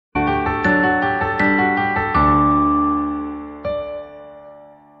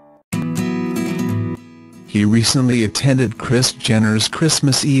He recently attended Kris Jenners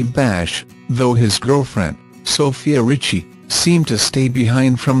Christmas Eve bash, though his girlfriend, Sofia Richie, seemed to stay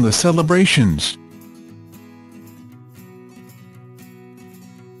behind from the celebrations.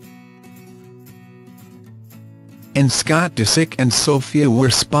 And Scott Disick and Sofia were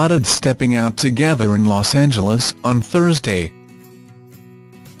spotted stepping out together in Los Angeles on Thursday.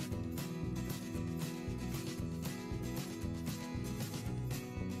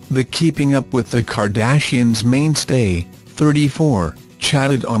 The Keeping Up with the Kardashians mainstay, 34,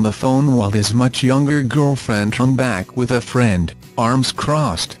 chatted on the phone while his much younger girlfriend hung back with a friend, arms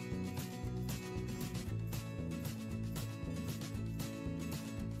crossed.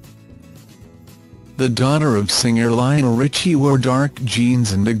 The daughter of singer Lionel Richie wore dark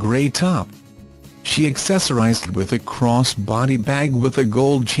jeans and a grey top. She accessorized with a cross-body bag with a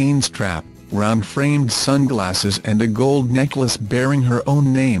gold chain strap, round-framed sunglasses and a gold necklace bearing her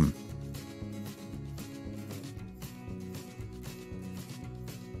own name.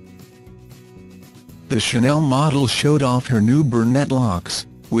 The Chanel model showed off her new brunette locks,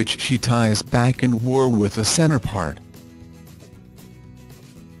 which she ties back and wore with a center part.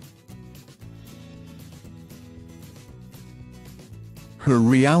 Her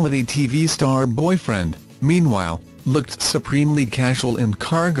reality TV star boyfriend, meanwhile, looked supremely casual in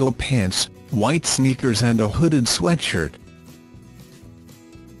cargo pants, white sneakers and a hooded sweatshirt.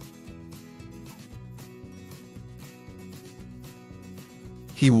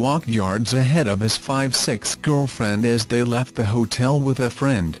 He walked yards ahead of his 5'6" girlfriend as they left the hotel with a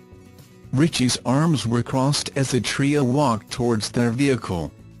friend. Richie's arms were crossed as the trio walked towards their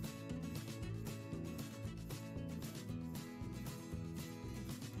vehicle.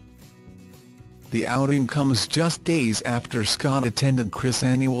 The outing comes just days after Scott attended Kris'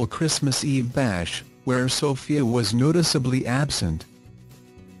 annual Christmas Eve bash, where Sofia was noticeably absent.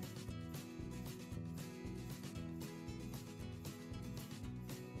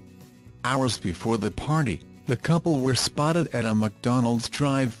 Hours before the party, the couple were spotted at a McDonald's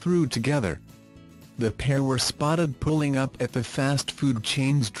drive-thru together. The pair were spotted pulling up at the fast food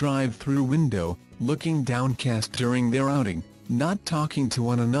chain's drive-thru window, looking downcast during their outing, not talking to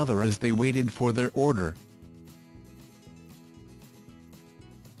one another as they waited for their order.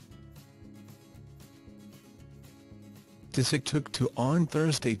 Disick took to on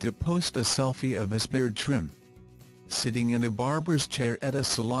Thursday to post a selfie of his beard trim. Sitting in a barber's chair at a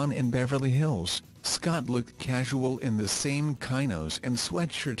salon in Beverly Hills, Scott looked casual in the same chinos and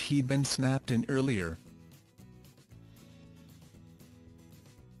sweatshirt he'd been snapped in earlier.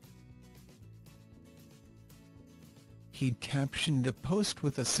 He'd captioned the post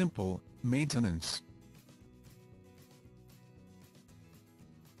with a simple, "Maintenance."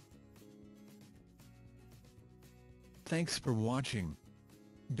 Thanks for watching.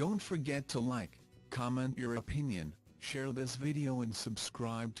 Don't forget to like, comment your opinion, share this video and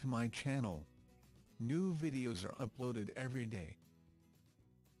subscribe to my channel. New videos are uploaded every day.